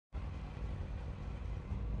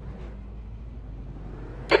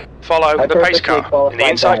Follow the pace car in the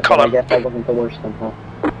inside column. I guess I wasn't the worst somehow.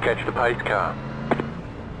 Catch the pace car.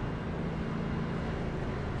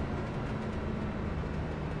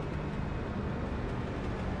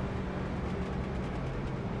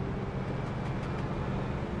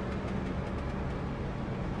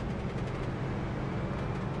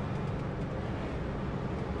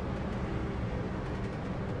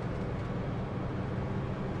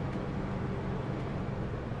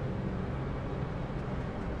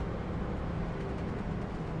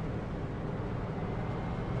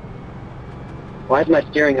 Why is my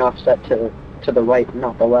steering offset to the right,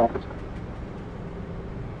 not the left?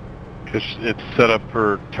 Because it's set up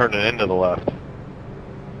for turning into the left.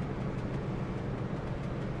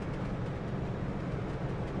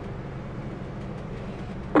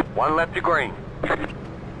 One left to green.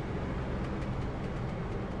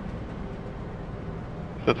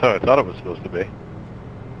 That's how I thought it was supposed to be.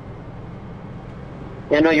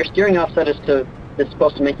 Yeah, no, your steering offset is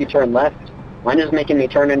supposed to make you turn left. Mine is making me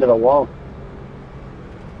turn into the wall.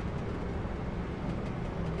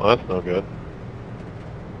 Well, that's no good.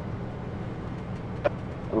 I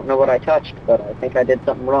don't know what I touched, but I think I did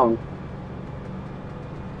something wrong.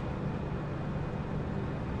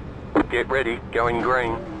 Get ready, going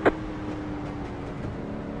green.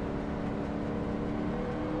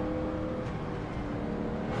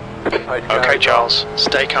 Okay, Charles,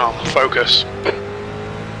 stay calm, focus.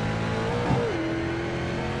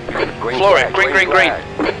 Green Floor flag, it, green, green,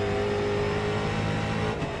 flag. green.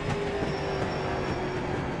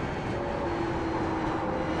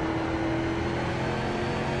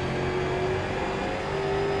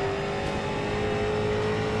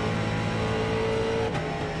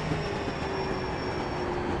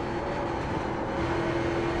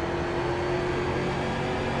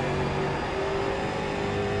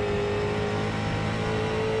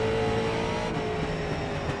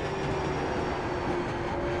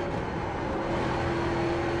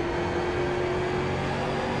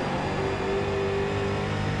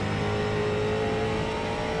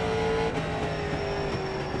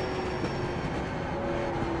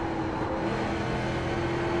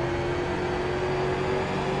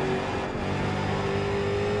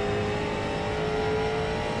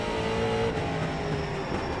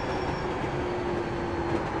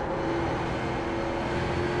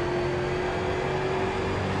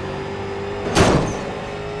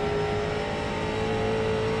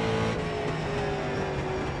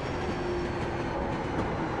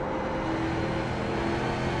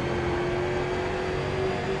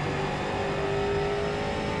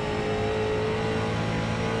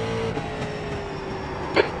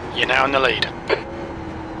 You're now in the lead.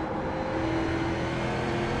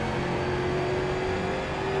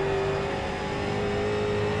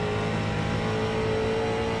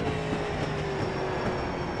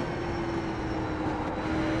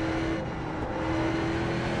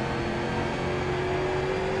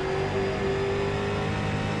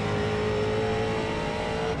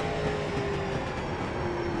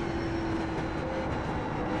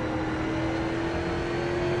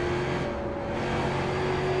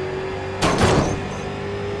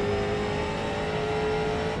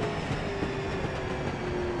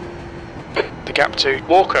 The gap to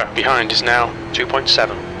Walker behind is now 2.7.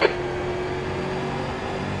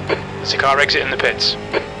 There's a car exit in the pits.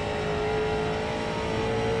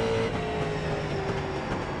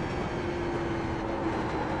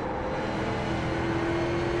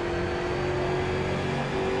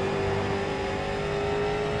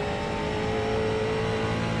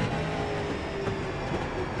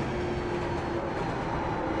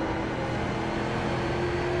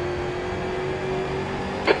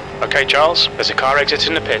 Okay, Charles, there's a car exit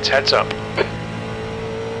in the pits, heads up.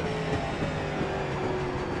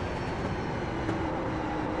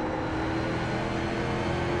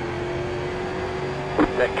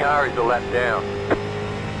 That car is a lap down.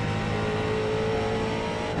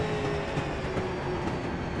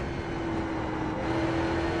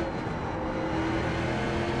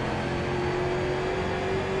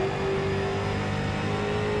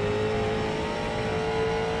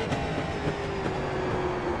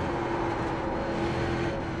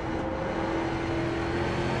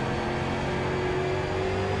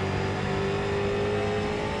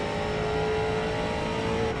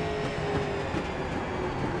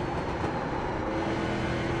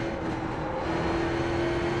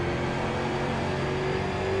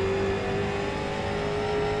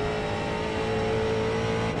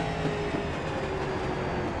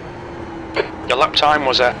 Your lap time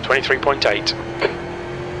was at 23.8.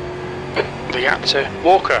 The gap to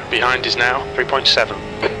Walker behind is now 3.7.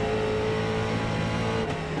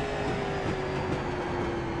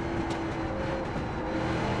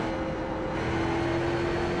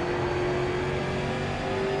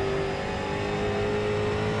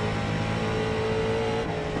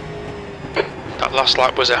 That last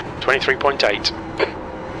lap was a 23.8.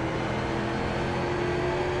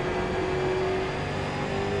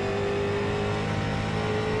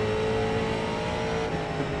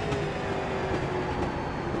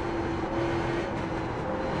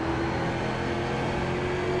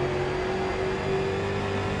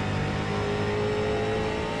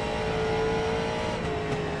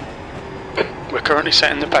 We're currently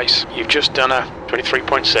setting the pace. You've just done a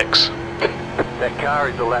 23.6. That car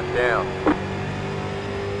is a lap down.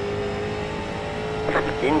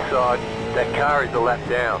 Inside. That car is a lap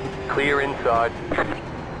down. Clear inside.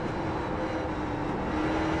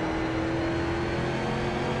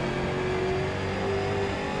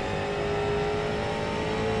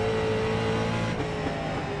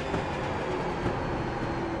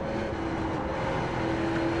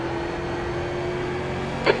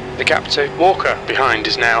 The gap to Walker behind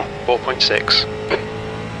is now 4.6.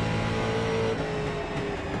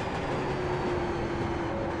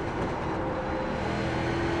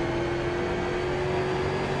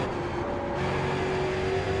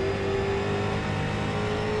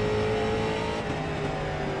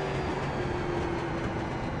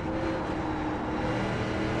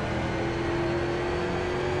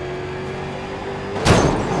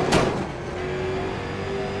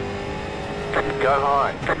 Go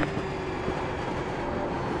high.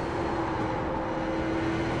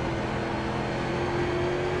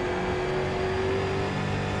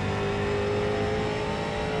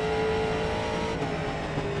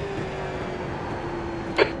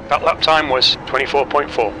 That lap time was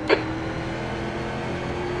 24.4.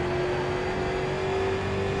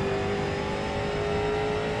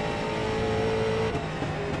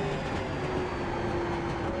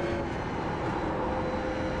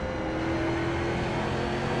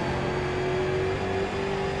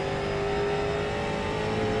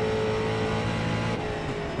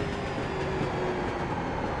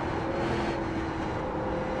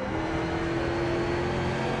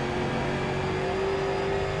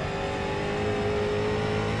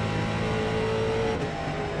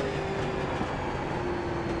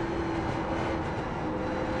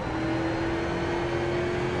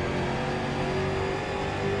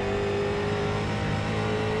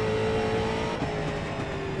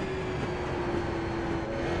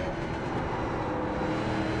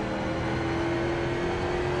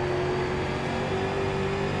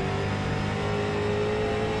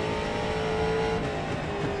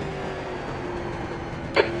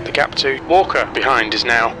 The gap to Walker behind is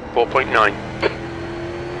now 4.9.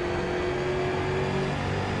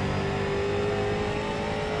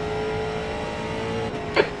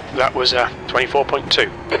 That was a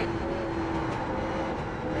 24.2.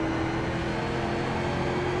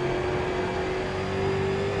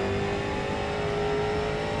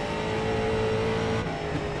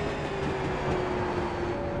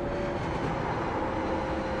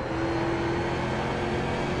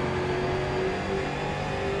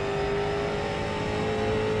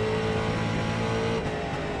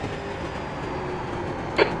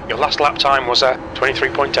 Your last lap time was a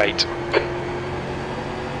 23.8.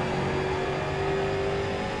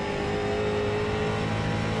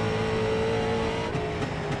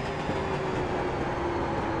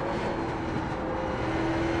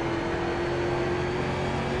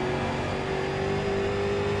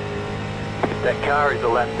 That car is a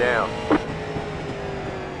lap down.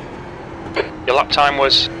 Your lap time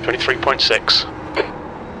was 23.6.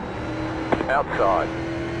 Outside.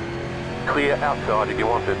 Clear outside if you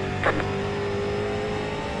want it.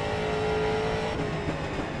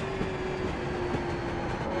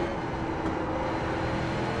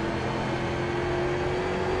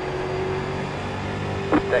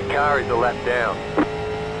 That car is a lap down.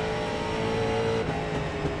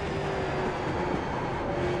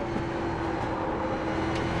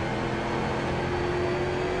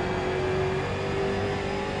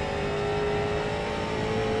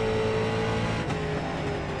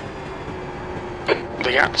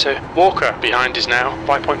 The gap to Walker behind is now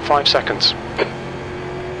 5.5 seconds.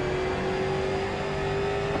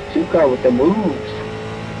 Two-car with the moves.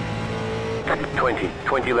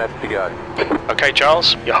 20 laps to go. Okay,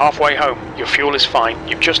 Charles, you're halfway home. Your fuel is fine.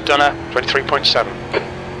 You've just done a 23.7.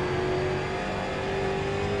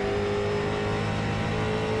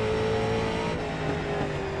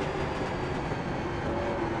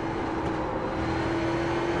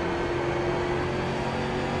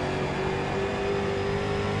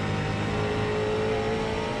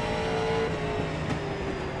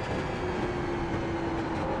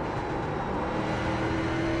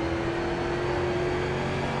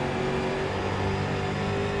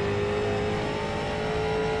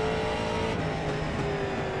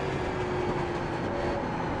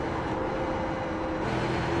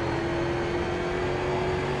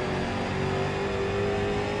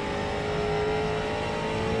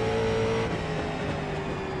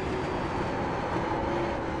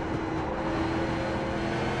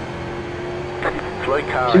 Slow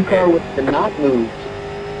car Two car ahead. with the not moved.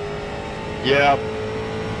 Yep.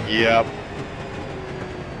 Yep.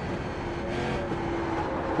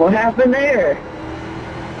 What happened there?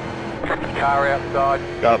 Car outside.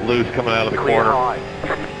 Got loose coming out of the Clear corner. high.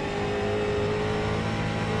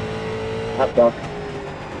 That sucks.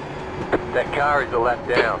 That car is a lap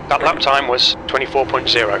down. That lap time was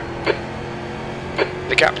 24.0.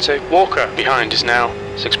 The gap to Walker behind is now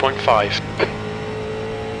 6.5.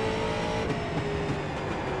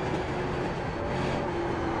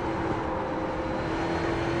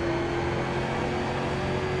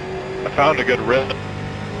 I found a good rhythm.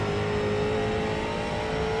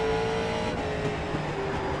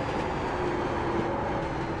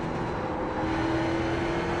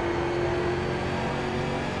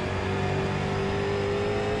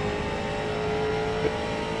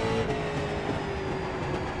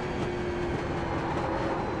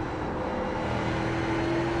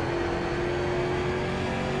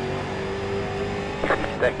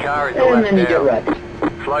 That car is a And lap then you get down.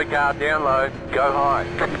 wrecked. Slow car down low. Go high.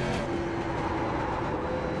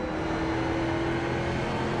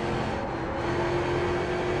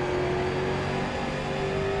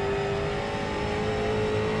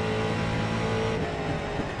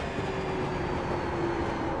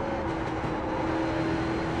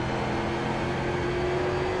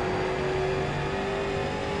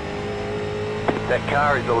 That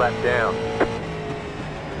car is a lap down.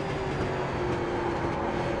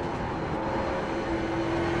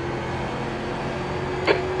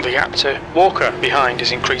 The gap to Walker behind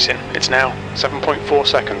is increasing. It's now 7.4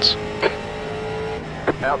 seconds.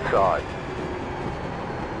 Outside.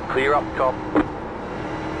 Clear up top.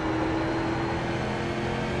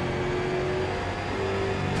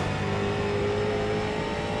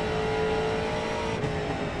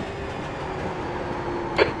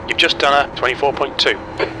 You've just done a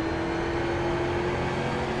 24.2.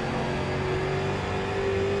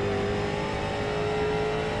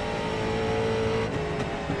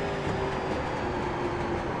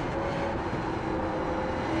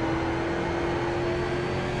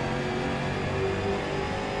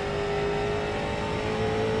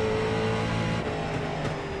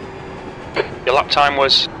 Your lap time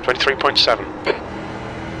was 23.7.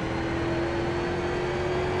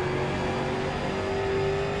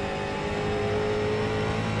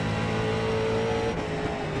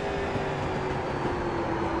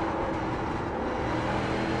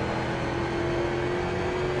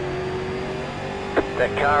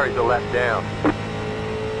 That car is a lap down.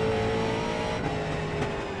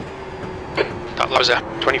 That was a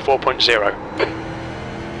 24.0.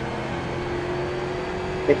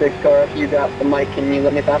 Hey, Big Car, if you got the mic, can you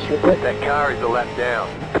let me pass real quick? That car is a lap down.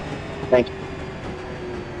 Thank you.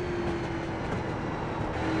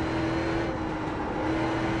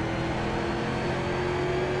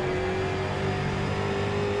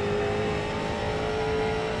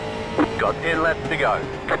 Got 10 laps to go.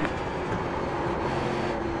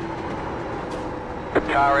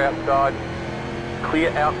 Car outside. Clear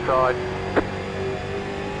outside.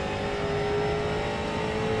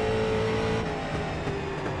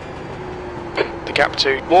 The gap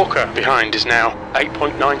to Walker behind is now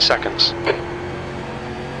 8.9 seconds.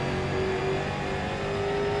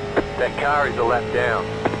 That car is a lap down.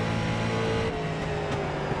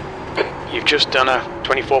 You've just done a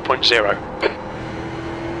 24.0.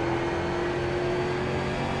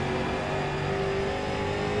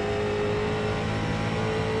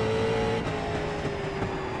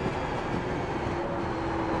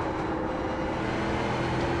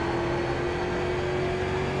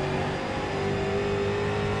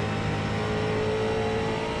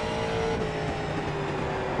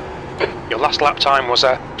 Your last lap time was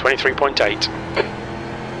a 23.8.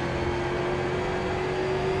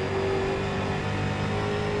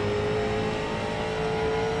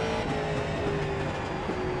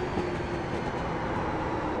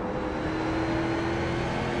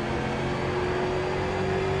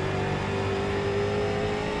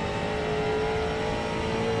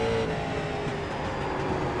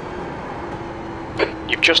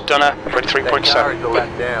 You've just done a That car 23.7. is a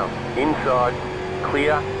lap down. Inside.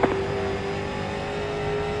 Clear.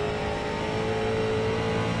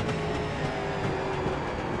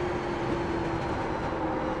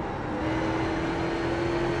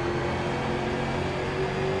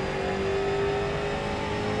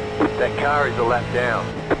 That car is a lap down.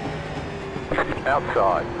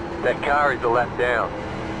 Outside. That car is a lap down.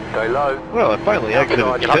 Stay low. Well, I finally exited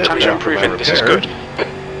Your the lap pit times are after my improving. This is repairs. good.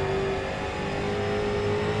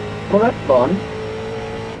 Well, that's fun.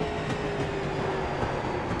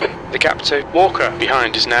 The gap to Walker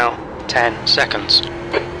behind is now 10 seconds.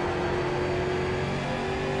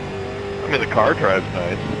 I mean, the car drives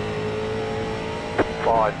nice.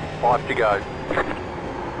 5 to go.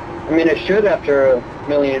 I mean, it should after a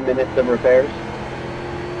million minutes of repairs.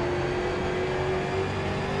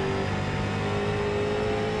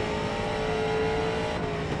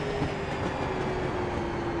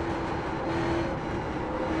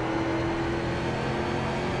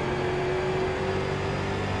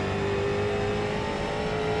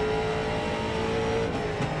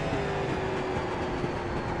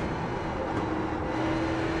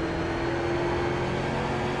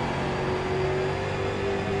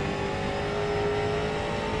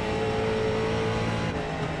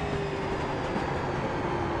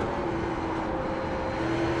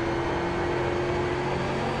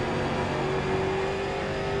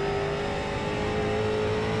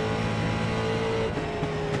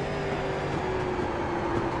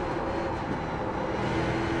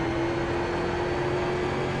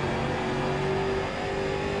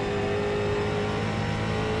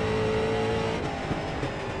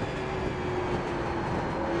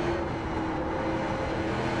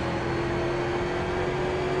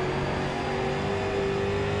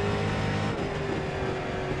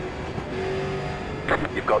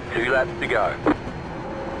 You've got 2 laps to go.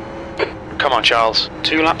 Come on, Charles.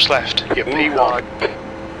 2 laps left. You're Inside.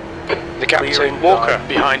 P1. The gap Clear to inside. Walker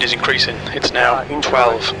behind is increasing. It's now Inside.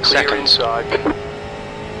 12 Clear seconds. inside.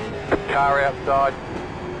 Car outside.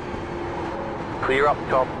 Clear up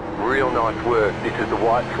top. Real nice work. This is the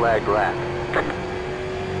white flag lap.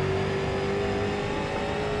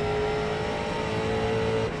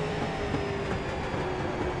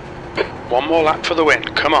 One more lap for the win.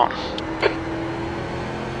 Come on.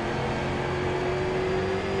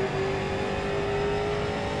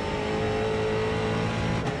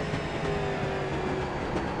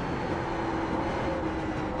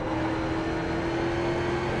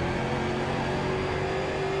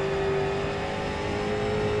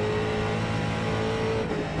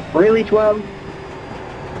 Really, 12?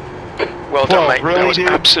 Well done, Whoa, mate. really, That was dude?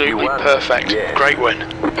 absolutely You won. perfect. Yeah. Great win.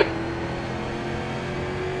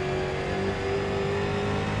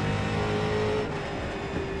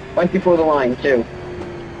 Right before the line, too.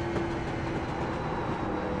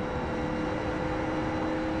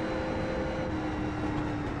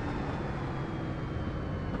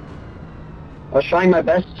 I was trying my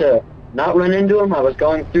best to not run into him. I was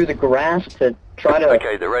going through the grass to try to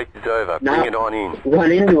Okay, the race is over. Bring not it on in.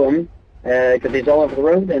 run into him because he's all over the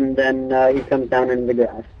road, and then he comes down into the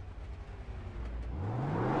grass.